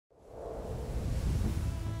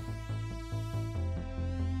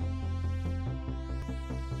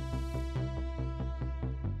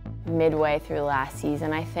midway through last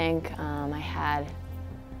season, I think. I had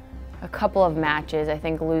a couple of matches. I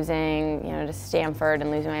think losing, to Stanford and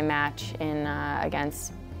losing my match in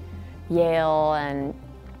against Yale, and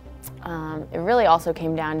it really also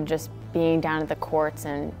came down to just being down at the courts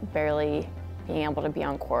and barely being able to be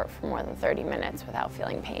on court for more than 30 minutes without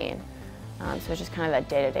feeling pain. So it was just kind of that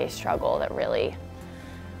day-to-day struggle that really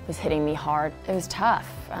was hitting me hard. It was tough.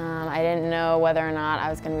 I didn't know whether or not I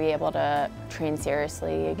was going to be able to train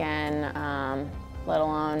seriously again, let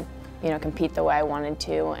alone compete the way I wanted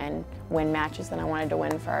to and win matches that I wanted to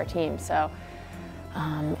win for our team. So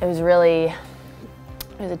it was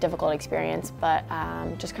a difficult experience, but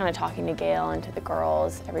just kind of talking to Gail and to the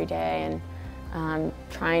girls every day, and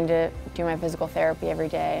trying to do my physical therapy every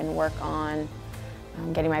day and work on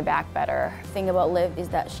getting my back better. The thing about Liv is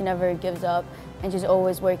that she never gives up, and she's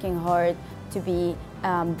always working hard to be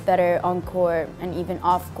better on court and even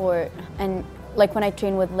off court. And like when I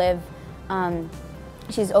train with Liv,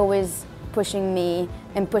 she's always pushing me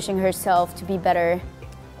and pushing herself to be better.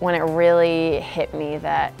 When it really hit me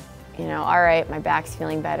that, all right, my back's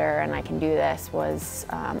feeling better and I can do this, was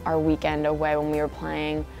our weekend away when we were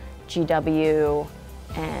playing GW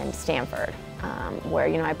and Stanford,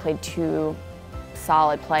 where I played two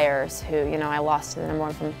solid players who I lost to the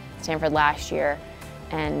 #1 from Stanford last year,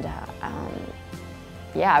 and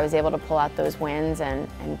yeah, I was able to pull out those wins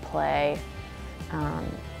and play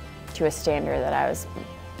to a standard that I was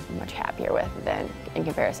much happier with than in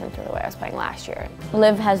comparison to the way I was playing last year.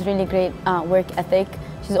 Liv has really great work ethic.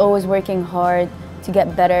 She's always working hard to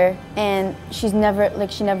get better, and she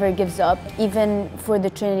never gives up. Even for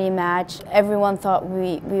the Trinity match, everyone thought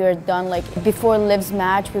we were done. Like before Liv's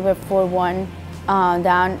match, we were 4-1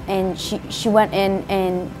 down, and she went in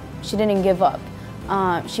and she didn't give up.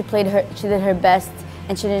 She did her best,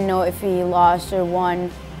 and she didn't know if we lost or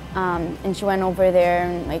won. And she went over there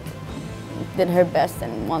and did her best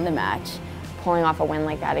and won the match. Pulling off a win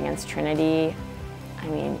like that against Trinity, I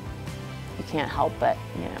mean, you can't help but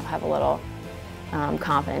have a little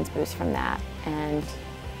confidence boost from that. And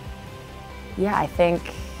yeah, I think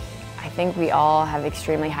we all have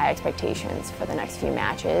extremely high expectations for the next few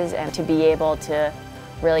matches, and to be able to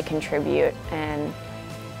really contribute and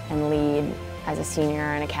lead as a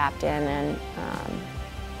senior and a captain, and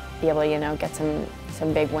be able to get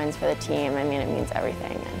some big wins for the team. I mean, it means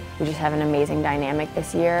everything. And we just have an amazing dynamic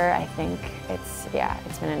this year. I think it's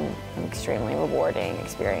been an extremely rewarding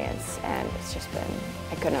experience, and it's just been,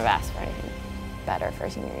 I couldn't have asked for anything better for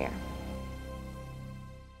a senior year.